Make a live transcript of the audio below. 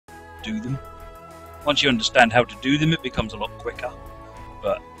do them. Once you understand how to do them, it becomes a lot quicker.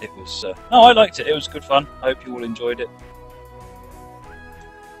 But it was... no, I liked it. It was good fun. I hope you all enjoyed it.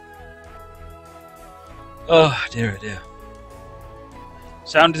 Oh, dear, oh dear.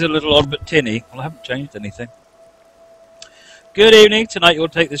 Sound is a little odd but tinny. Well, I haven't changed anything. Good evening. Tonight you'll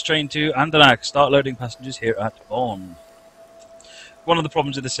take this train to Andernach. Start loading passengers here at Bonn. One of the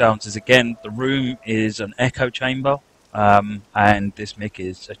problems with the sounds is, again, the room is an echo chamber. And this mic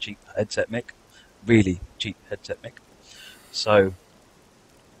is a cheap headset mic. Really cheap headset mic. So,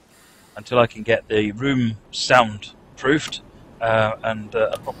 until I can get the room soundproofed and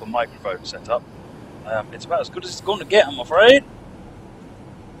a proper microphone set up, it's about as good as it's going to get, I'm afraid.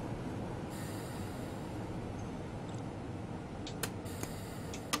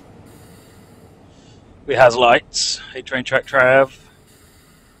 We has lights. Hey, train track Trav.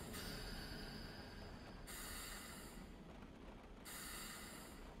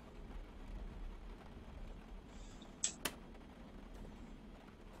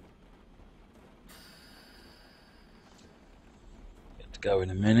 Get to go in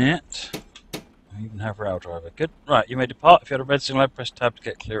a minute. I even have rail driver. Good. Right, you may depart. If you had a red signal, press tab to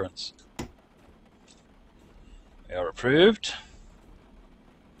get clearance. We are approved.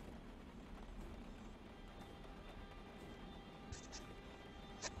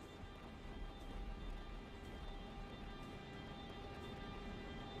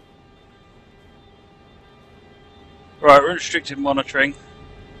 Right, we're in restricted monitoring.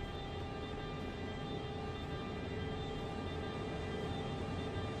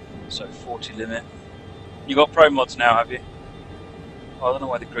 So 40 limit. You got pro mods now, have you? Oh, I don't know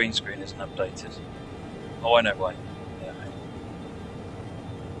why the green screen isn't updated. Oh, I know why. Yeah.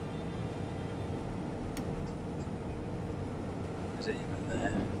 Is it even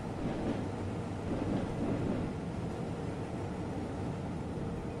there?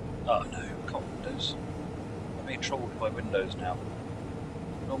 Oh no, can't Windows. I'm being troubled by Windows now.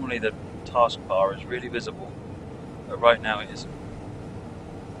 Normally the taskbar is really visible, but right now it isn't.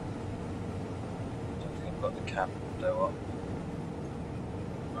 I don't think I've got the cab window up.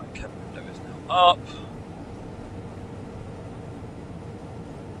 Right, cab window is now up.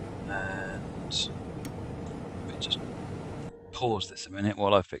 And let me just pause this a minute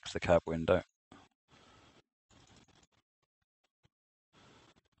while I fix the cab window.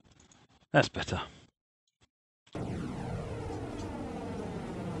 That's better.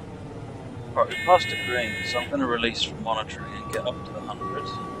 Right, we passed a green, so I'm going to release from monitoring and get up to the 100.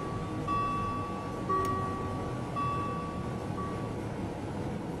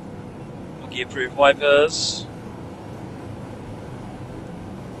 Wookie approved wipers.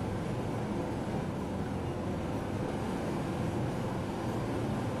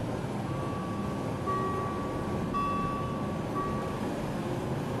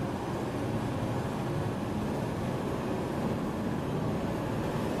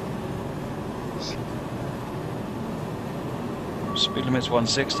 Speed limit's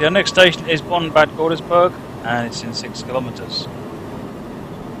 160. Our next station is Bonn-Bad Godesberg, and it's in 6 kilometers.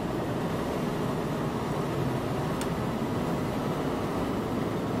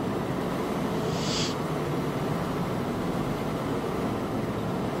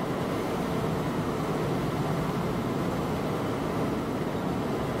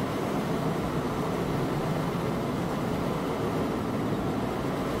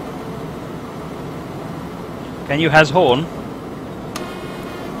 Can you has horn?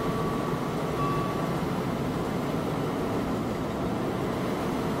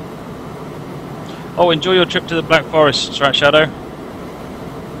 Oh, enjoy your trip to the Black Forest, Strat Shadow.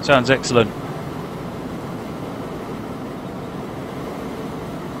 Sounds excellent.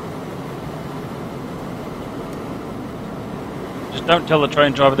 Just don't tell the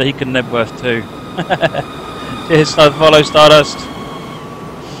train driver that he can Nebworth too. Cheers, follow Stardust.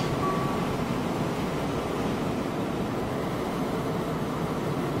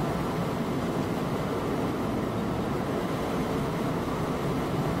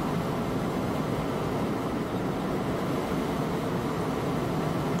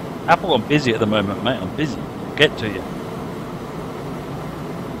 Apple, I'm busy at the moment, mate. I'm busy. I'll get to you.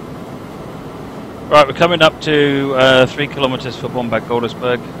 Right, we're coming up to 3 kilometers for Bonn-Bad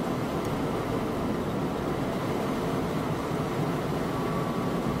Godesberg.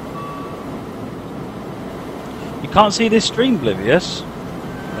 You can't see this stream, Oblivious?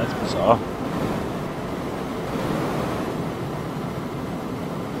 That's bizarre.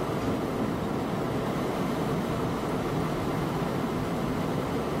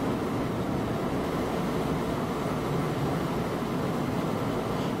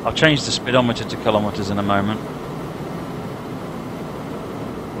 I'll change the speedometer to kilometers in a moment.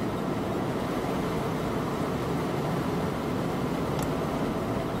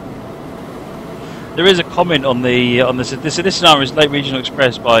 There is a comment on this now is Lake Regional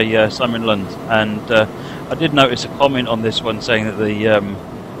Express by Simon Lund, and I did notice a comment on this one saying that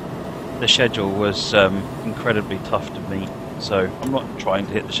the schedule was incredibly tough to meet. So I'm not trying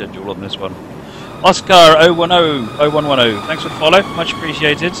to hit the schedule on this one. Oscar 0110, thanks for the follow, much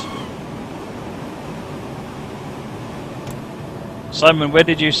appreciated. Simon, where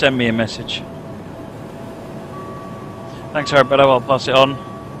did you send me a message? Thanks, Arabella, I'll pass it on.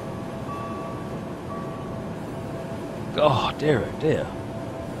 Oh dear, oh dear.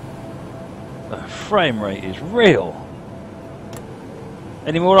 The frame rate is real.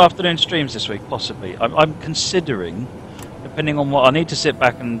 Any more afternoon streams this week? Possibly. I'm considering, depending on what I need to sit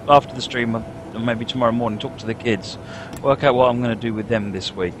back and after the stream, and maybe tomorrow morning, talk to the kids, work out what I'm going to do with them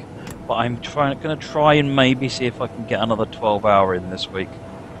this week. But I'm going to try and maybe see if I can get another 12-hour in this week,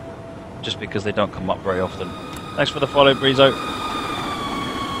 just because they don't come up very often. Thanks for the follow, Breezo.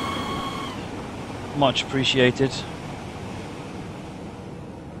 Much appreciated.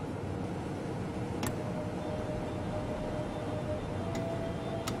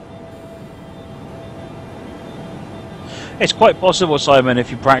 It's quite possible, Simon, if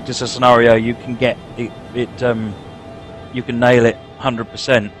you practice a scenario, you can get it, you can nail it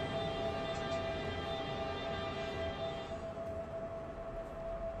 100%.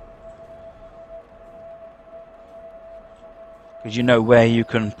 Because you know where you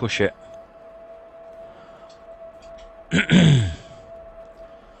can push it.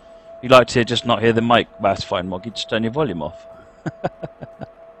 You like to just not hear the mic? That's fine, Moggy, just turn your volume off.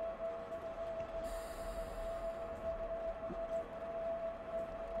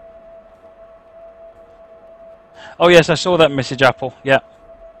 Oh yes, I saw that message, Apple. Yeah,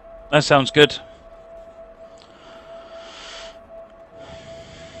 that sounds good.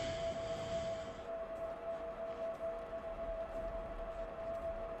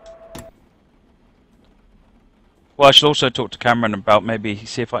 Well, I should also talk to Cameron about maybe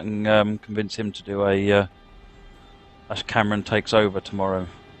see if I can convince him to do a as Cameron takes over tomorrow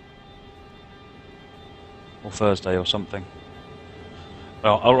or Thursday or something.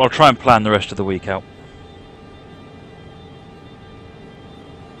 Well, I'll try and plan the rest of the week out.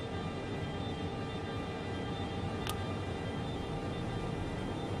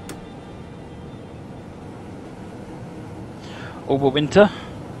 Over winter.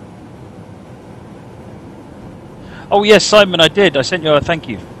 Oh yes, Simon, I did. I sent you a thank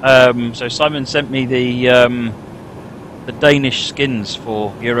you. So Simon sent me the Danish skins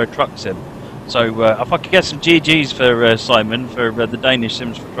for Euro Truck Sim. So if I could get some GGs for Simon for the Danish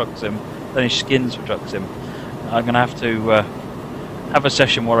sims for Truck Sim, Danish skins for Truck Sim, I'm going to have a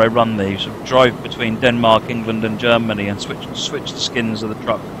session where I run these, sort of drive between Denmark, England, and Germany, and switch the skins of the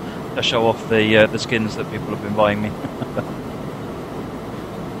truck to show off the skins that people have been buying me.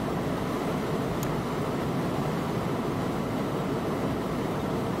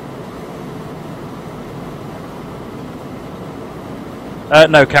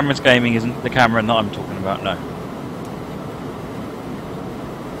 No, Cameron's Gaming isn't the Cameron that I'm talking about, no.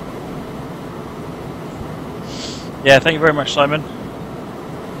 Yeah, thank you very much, Simon.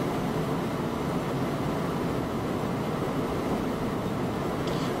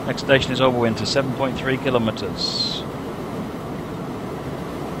 Next station is Overwinter, 7.3 kilometers.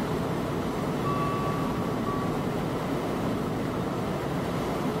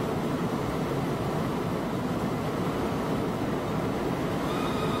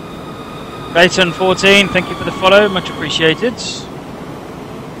 Rayton 14, thank you for the follow, much appreciated.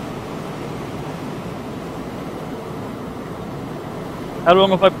 How long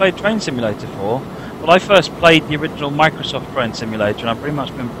have I played Train Simulator for? Well, I first played the original Microsoft Train Simulator, and I've pretty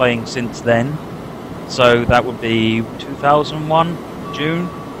much been playing since then. So that would be 2001, June.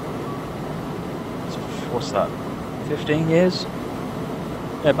 So what's that? 15 years?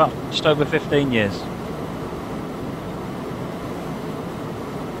 Yeah, about just over 15 years.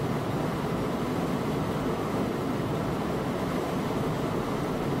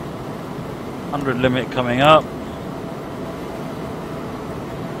 100 limit coming up.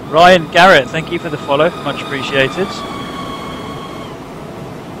 Ryan Garrett, thank you for the follow, much appreciated.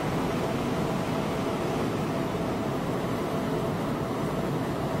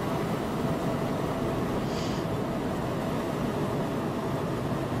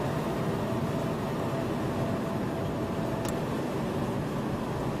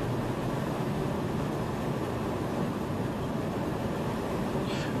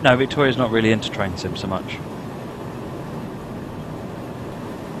 No, Victoria's not really into train sim so much.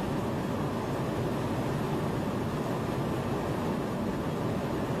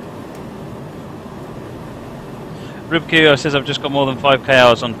 Rubku says I've just got more than 5k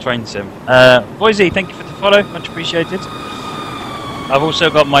hours on Train Sim. Boise, thank you for the follow, much appreciated. I've also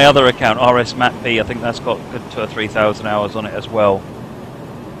got my other account, RS Matt P. I think that's got good 2 or 3,000 hours on it as well.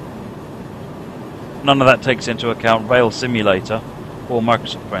 None of that takes into account Rail Simulator or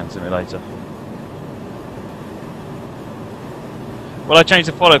Microsoft Train Simulator. Well, I changed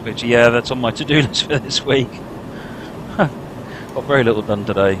the follow picture. Yeah, that's on my to-do list for this week. Got very little done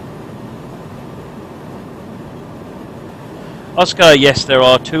today. Oscar, yes, there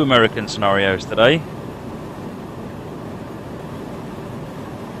are 2 American scenarios today.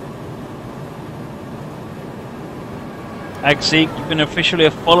 Agseek, you've been officially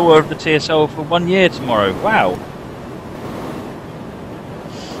a follower of the TSL for 1 year tomorrow. Wow.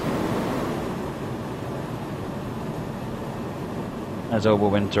 There's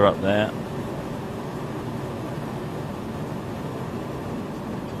Overwinter up there.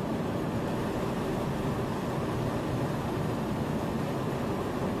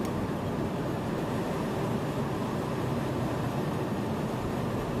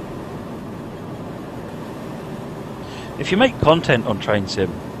 If you make content on Train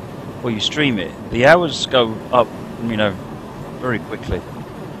Sim, or you stream it, the hours go up, you know, very quickly.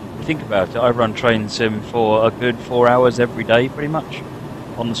 If you think about it, I run Train Sim for a good 4 hours every day, pretty much,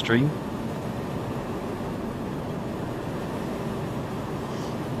 on the stream.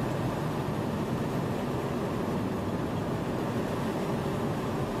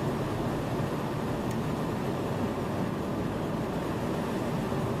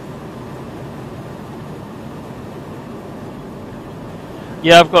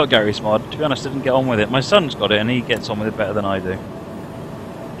 Yeah, I've got Gary's mod. To be honest, I didn't get on with it. My son's got it and he gets on with it better than I do.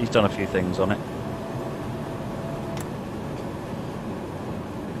 He's done a few things on it.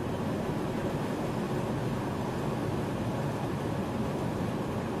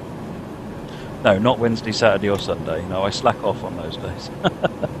 No, not Wednesday, Saturday or Sunday. No, I slack off on those days.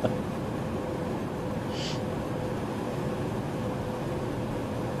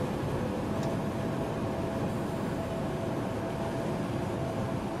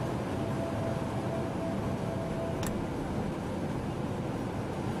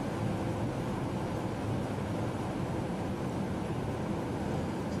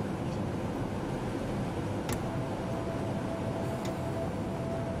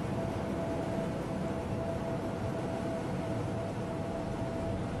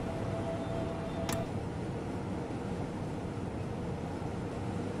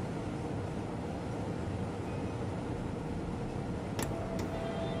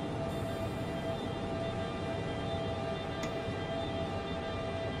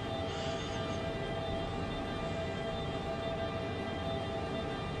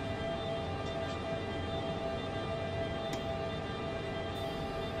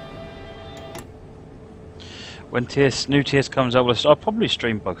 When new TS comes out, I'll probably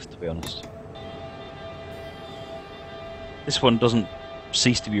stream both, to be honest. This one doesn't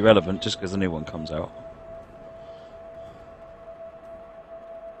cease to be relevant just because the new one comes out.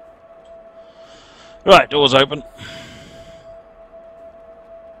 Right, doors open.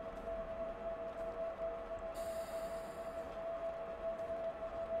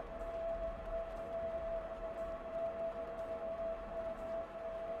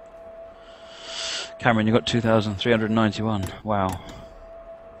 Cameron, you got 2,391. Wow.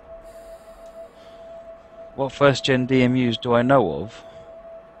 What first-gen DMUs do I know of?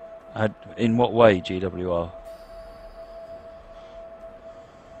 In what way, GWR?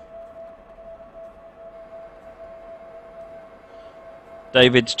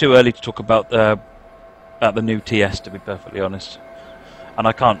 David, it's too early to talk about the new TS, to be perfectly honest. And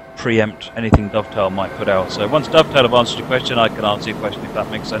I can't preempt anything Dovetail might put out. So once Dovetail have answered your question, I can answer your question if that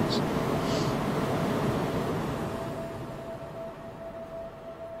makes sense.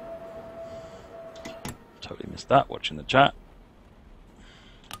 Totally missed that, watching the chat.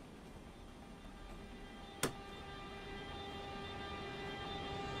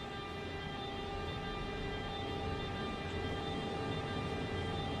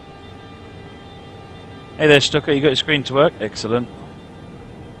 Hey there, Stucker, you got your screen to work? Excellent.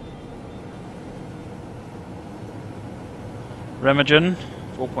 Remagen,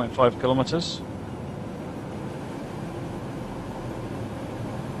 4.5 kilometers.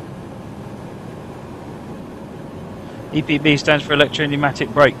 EPB stands for electro-pneumatic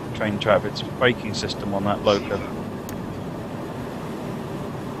brake train trap. It's a braking system on that loco.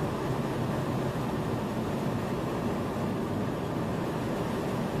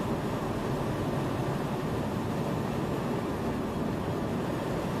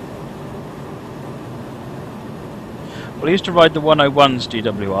 Well, I used to ride the 101's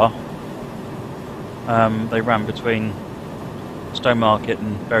GWR. They ran between Stone Market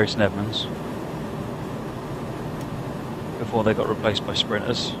and Bury St Edmunds before they got replaced by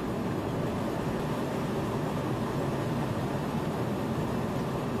sprinters.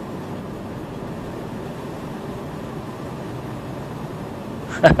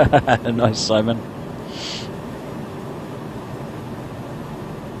 Nice, Simon.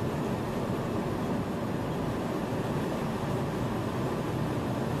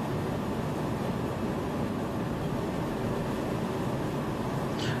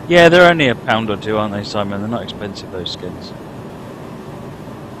 Yeah, they're only £1 or £2, aren't they, Simon? They're not expensive, those skins.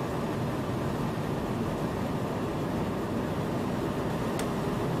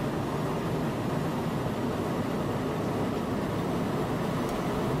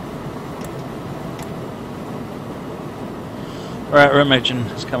 Right,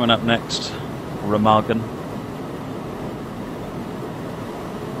 Remagen is coming up next. Remagen.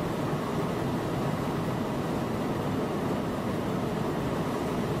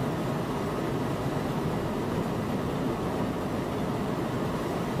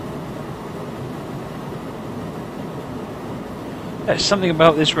 There's something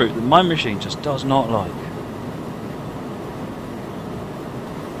about this route that my machine just does not like.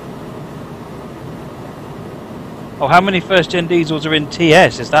 Oh, how many first-gen diesels are in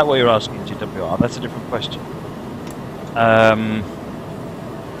TS? Is that what you're asking, GWR? That's a different question.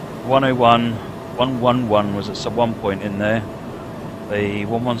 101, 111 was at one point in there. The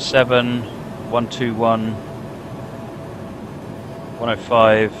 117, 121,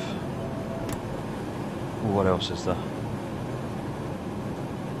 105. Ooh, what else is there?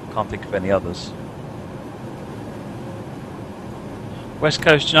 Can't think of any others. West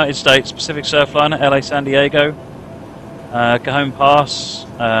Coast, United States, Pacific Surfliner, LA, San Diego. Cajon Pass,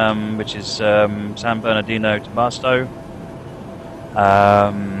 which is San Bernardino to Barstow.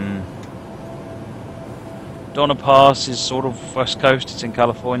 Donna Pass is sort of West Coast, it's in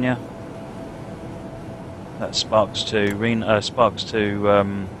California. That's Sparks to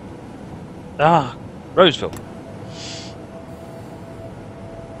Roseville.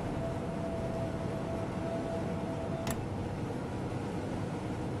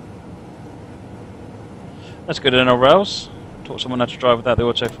 That's good in our rails. Taught someone how to drive without the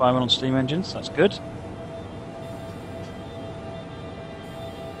auto fireman on steam engines. That's good.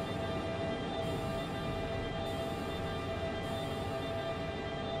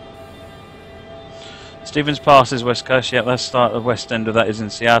 Stevens Pass is West Coast. Yeah, that's the west end of that is in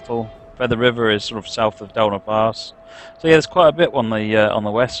Seattle. Feather River is sort of south of Delna Pass. So yeah, there's quite a bit on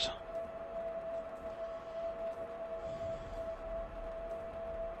the west.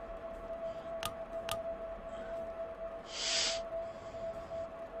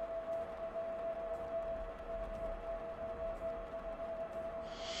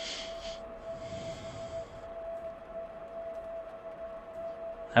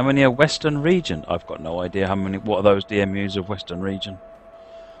 How many are Western Region? I've got no idea how many. What are those DMUs of Western Region?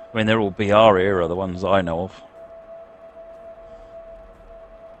 I mean, they're all BR era, the ones that I know of.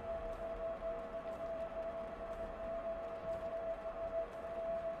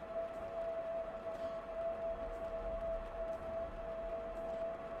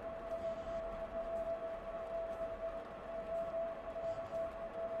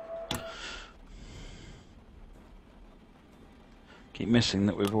 Keep missing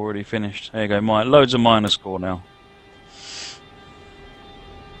that we've already finished. There you go, loads of minor score now.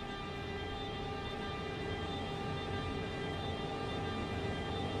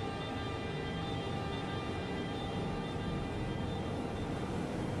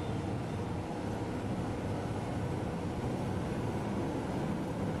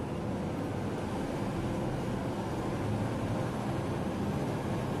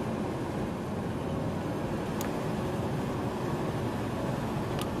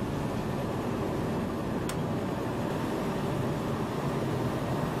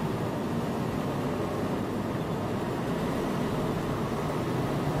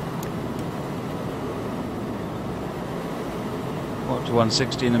 To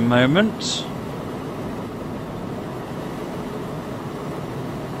 160 in a moment.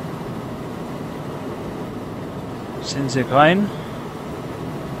 Sind rein.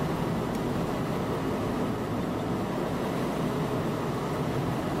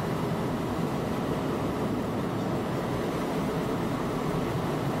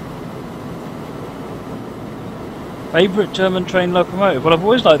 Favourite German train locomotive? Well, I've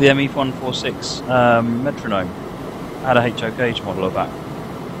always liked the ME146 Metronome. I had a HO gauge model of that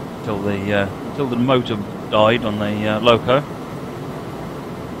until the motor died on the loco.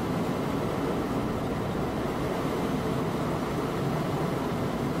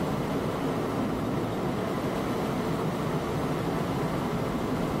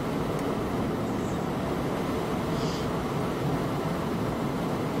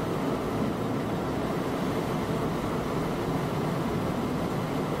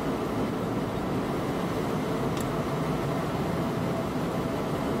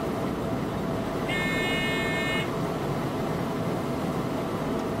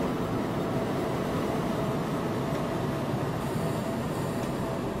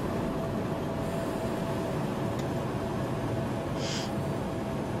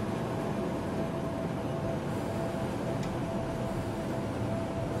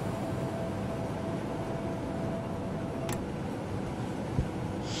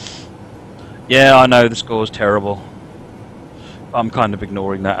 Yeah, I know the score's terrible. I'm kind of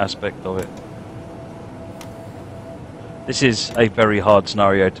ignoring that aspect of it. This is a very hard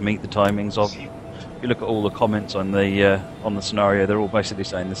scenario to meet the timings of. If you look at all the comments on the scenario, they're all basically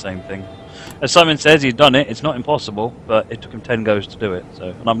saying the same thing. As Simon says, he's done it. It's not impossible, but it took him 10 goes to do it. So,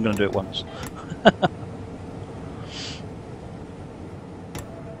 and I'm going to do it once.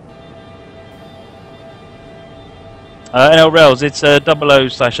 NL Rails, it's a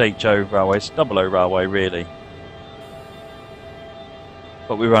 00/HO railway. It's 00 railway, really.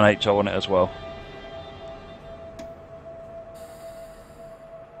 But we run HO on it as well.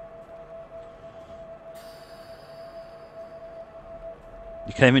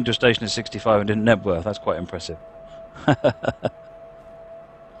 You came into a station at 65 and didn't Nebworth. That's quite impressive.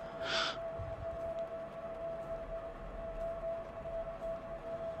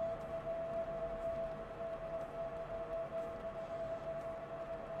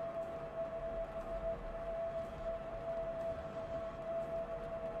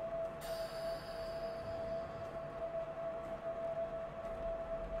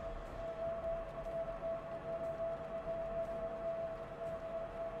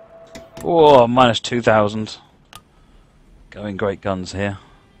 Oh, minus 2,000. Going great guns here.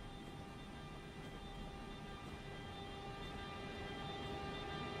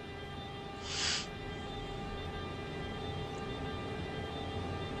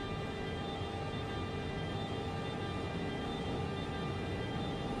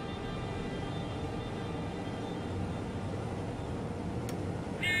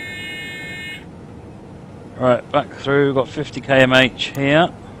 Right, back through, got 50 kmh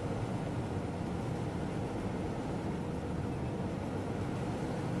here.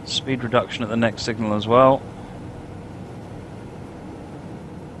 Speed reduction at the next signal as well.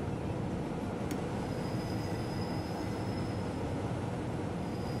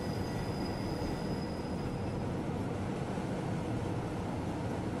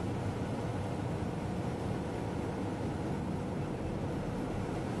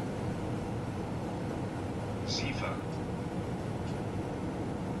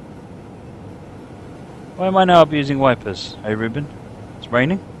 Why am I now abusing wipers? Hey Ruben, it's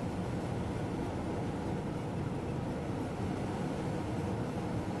raining?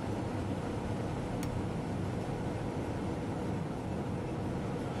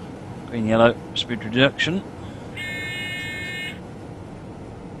 Green, yellow, speed reduction.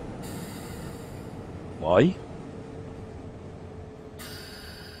 Why?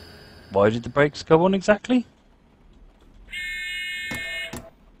 Why did the brakes go on exactly?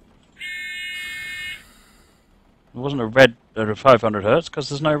 It wasn't a red 500 hertz because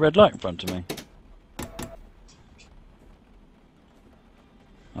there's no red light in front of me.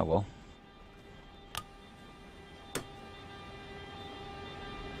 Oh well.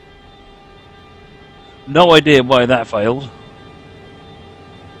 No idea why that failed.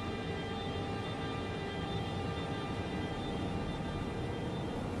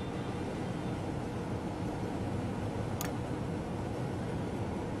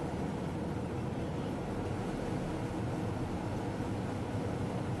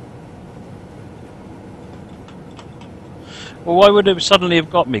 Well, why would it suddenly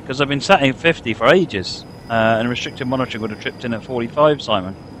have got me? Because I've been sat in 50 for ages, and restricted monitoring would have tripped in at 45,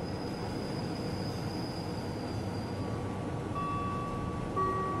 Simon.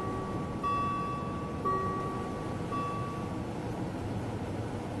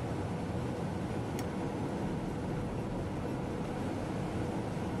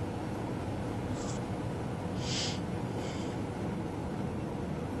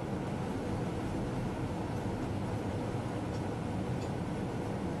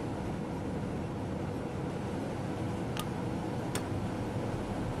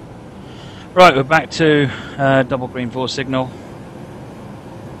 Right, we're back to double green 4 signal.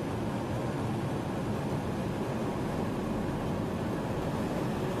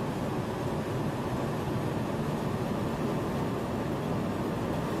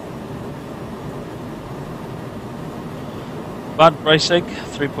 Bad Bracig,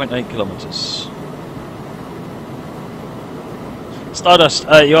 3.8 kilometers. Stardust,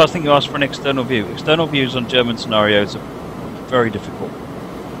 I think you asked for an external view. External views on German scenarios are very difficult,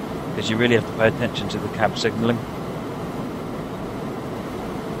 because you really have to pay attention to the cab signalling.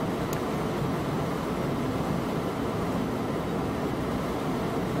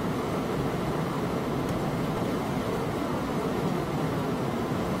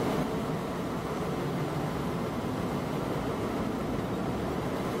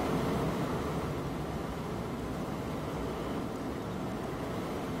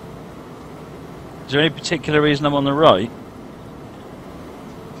 Is there any particular reason I'm on the right?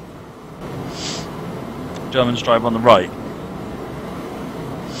 Germans drive on the right.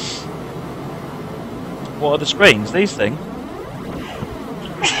 What are the screens? These things?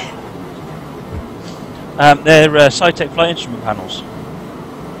 They're Cytec flight instrument panels.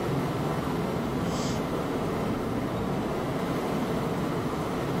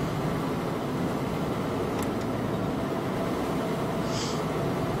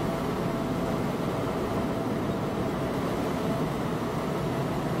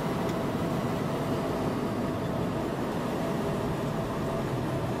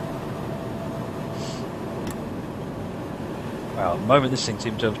 Wow, at the moment this thing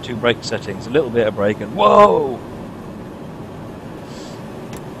seems to have 2 brake settings, a little bit of brake and whoa!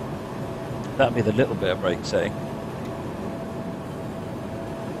 That'd be the little bit of brake setting.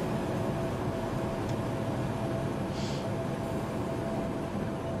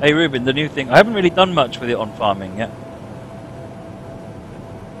 Hey Ruben, the new thing, I haven't really done much with it on farming yet.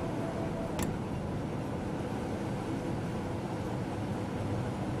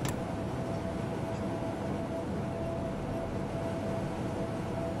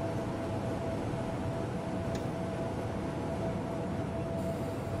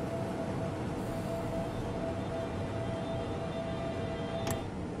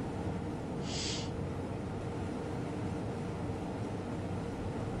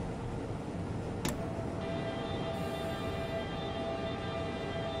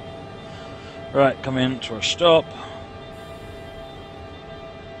 Right, come in to a stop.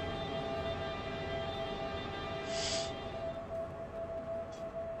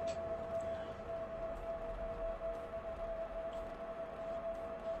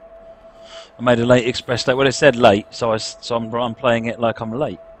 I made a late express late. Well, it said late, so I'm playing it like I'm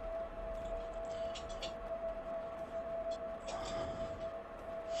late.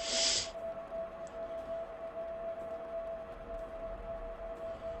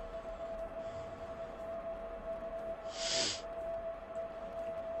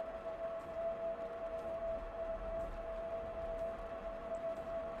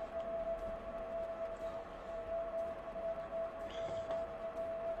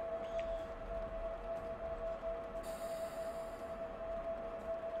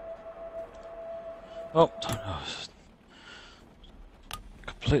 Oh,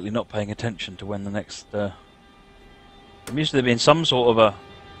 completely not paying attention to when the next. I'm used to there being some sort of a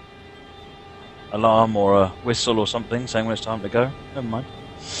alarm or a whistle or something saying when it's time to go. Never mind.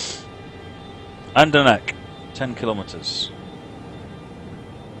 Andernach, 10 kilometers.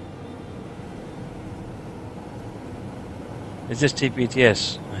 Is this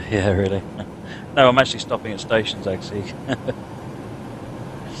TPTS? Yeah, really. No, I'm actually stopping at stations actually.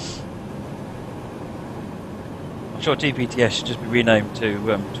 I'm sure TPTS should just be renamed to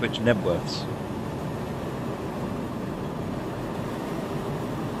Twitch Nebworths.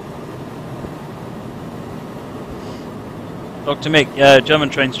 Dr. Mick,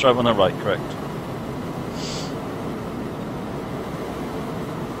 German trains drive on the right, correct.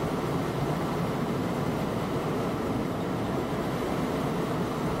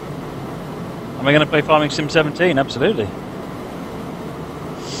 Am I going to play Farming Sim 17? Absolutely.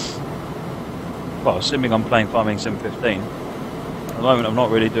 Well, assuming I'm playing Farming Sim 15. At the moment I'm not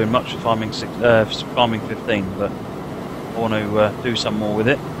really doing much for Farming 15, but I want to do some more with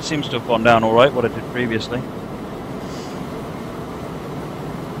it. It seems to have gone down alright, what I did previously.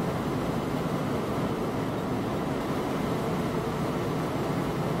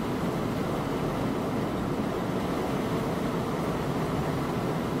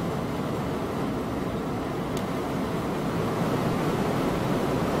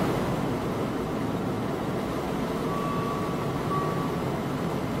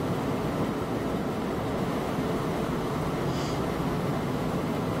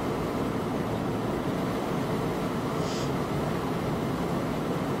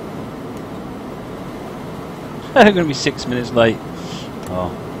 I'm going to be 6 minutes late. Oh.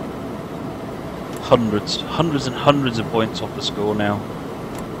 Hundreds and hundreds of points off the score now.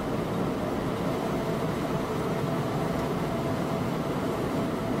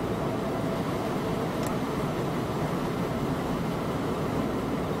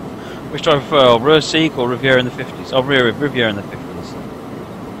 Which do I prefer, Röhrsig or Riviera in the 50s? Oh, Riviera in the 50s.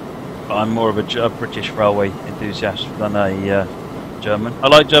 But I'm more of a British railway enthusiast than a German. I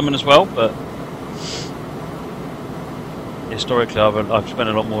like German as well, but historically I've spent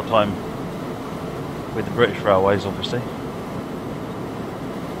a lot more time with the British railways, obviously.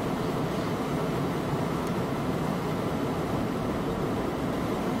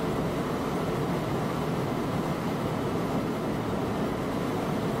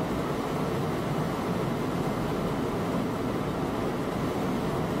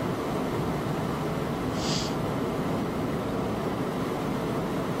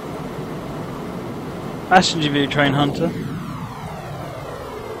 Passenger view, train hunter.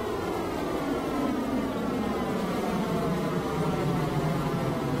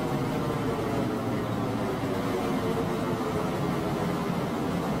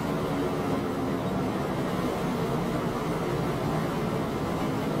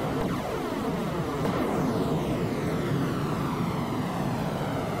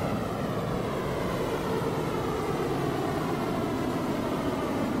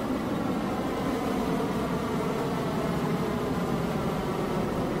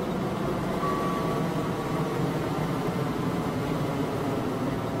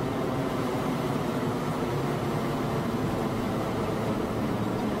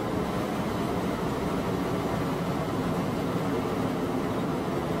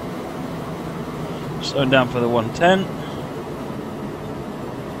 Slowing down for the 110.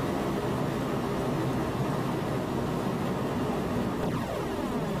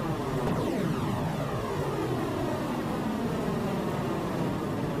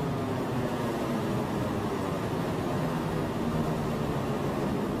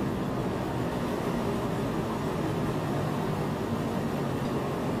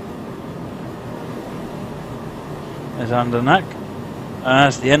 There's Andernach.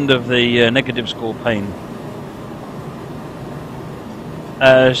 That's the end of the negative score pane.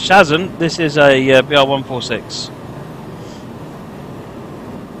 Shazan, this is a BR146.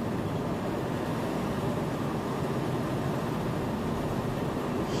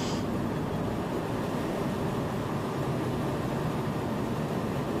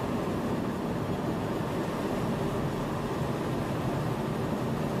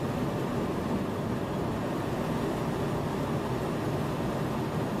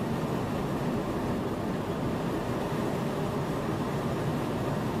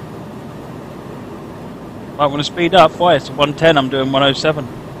 I want to speed up. Why? It's 110, I'm doing 107.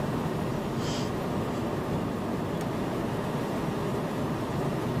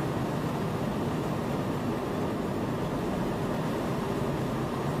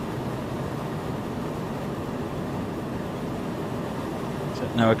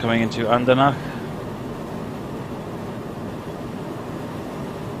 So now we're coming into Andernach.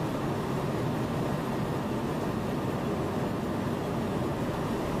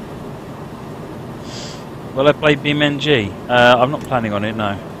 Will I play BeamNG? I'm not planning on it,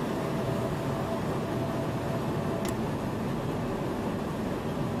 no.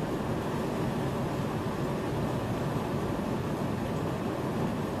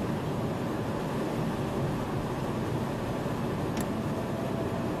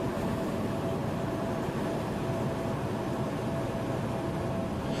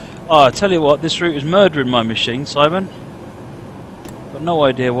 Oh, I tell you what, this route is murdering my machine, Simon. Got no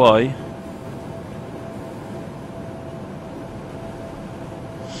idea why.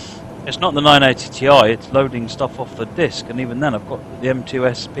 It's not the 980 Ti, it's loading stuff off the disk, and even then I've got the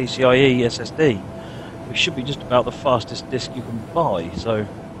M2S PCIe SSD, which should be just about the fastest disk you can buy, so...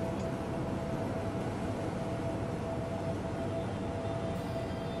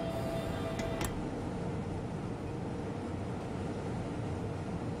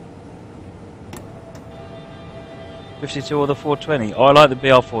 .52 or the 420? Oh, I like the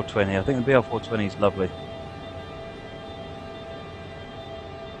BR420, I think the BR420 is lovely.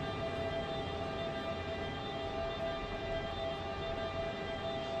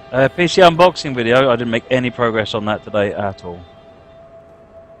 PC unboxing video, I didn't make any progress on that today at all.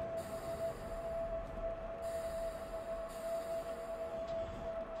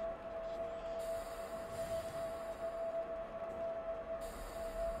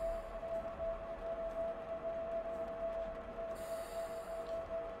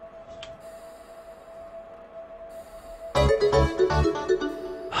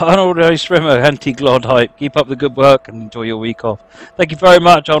 Arnold Stremer, anti-Glod hype. Keep up the good work and enjoy your week off. Thank you very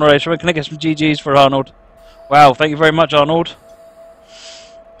much, Arnold Stremer. Can I get some GGs for Arnold? Wow, thank you very much, Arnold.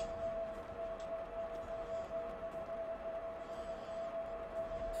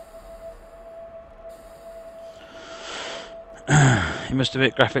 You must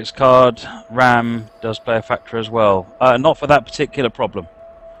admit graphics card, RAM does play a factor as well. Not for that particular problem.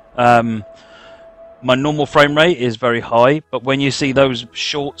 My normal frame rate is very high, but when you see those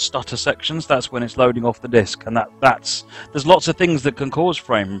short stutter sections, that's when it's loading off the disk, and there's lots of things that can cause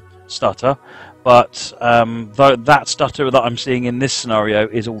frame stutter, but that stutter that I'm seeing in this scenario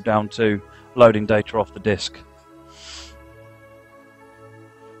is all down to loading data off the disk.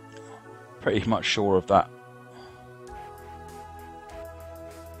 Pretty much sure of that.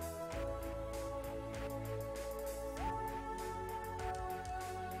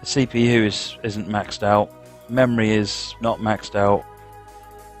 The CPU isn't maxed out. Memory is not maxed out.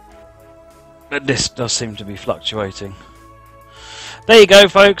 But this does seem to be fluctuating. There you go,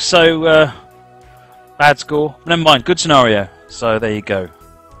 folks. So, bad score. Never mind. Good scenario. So, there you go.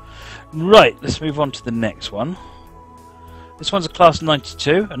 Right, let's move on to the next one. This one's a Class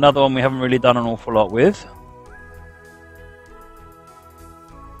 92. Another one we haven't really done an awful lot with.